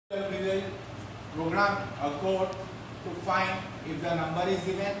We will program a code to find if the number is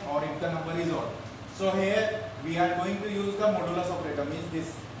even or if the number is odd. So here we are going to use the modulus operator, means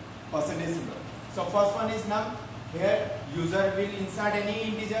this percentage symbol. So first one is num. Here user will insert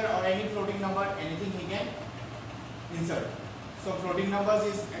any integer or any floating number, anything he can insert. So floating numbers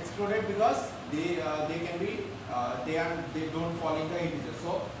is excluded because they can be they don't fall in the integer.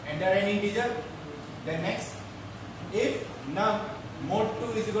 So enter an integer. Then next, if num mod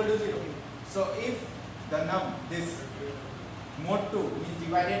 2 is equal to 0. So if the num this mod 2 means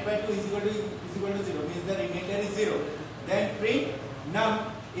divided by 2 is equal to 0, means the remainder is 0. Then print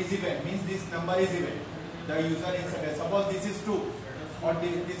num is even, means this number is even. The user inserted. Suppose this is 2 or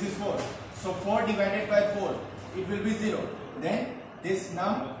this is 4. So 4 divided by 4, it will be 0. Then this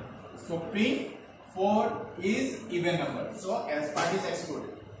num, so print 4 is even number. So as part is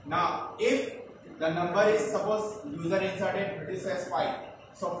excluded. Now if the number is, suppose user inserted this as 5.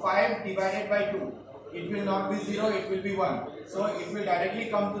 So 5 divided by 2, it will not be 0, it will be 1. So it will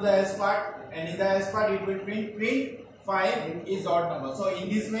directly come to the S part, and in the S part it will print 5 is odd number. So in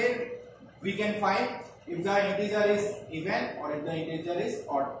this way we can find if the integer is even or if the integer is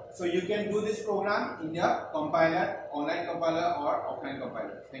odd. So you can do this program in the compiler, online compiler or offline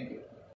compiler. Thank you.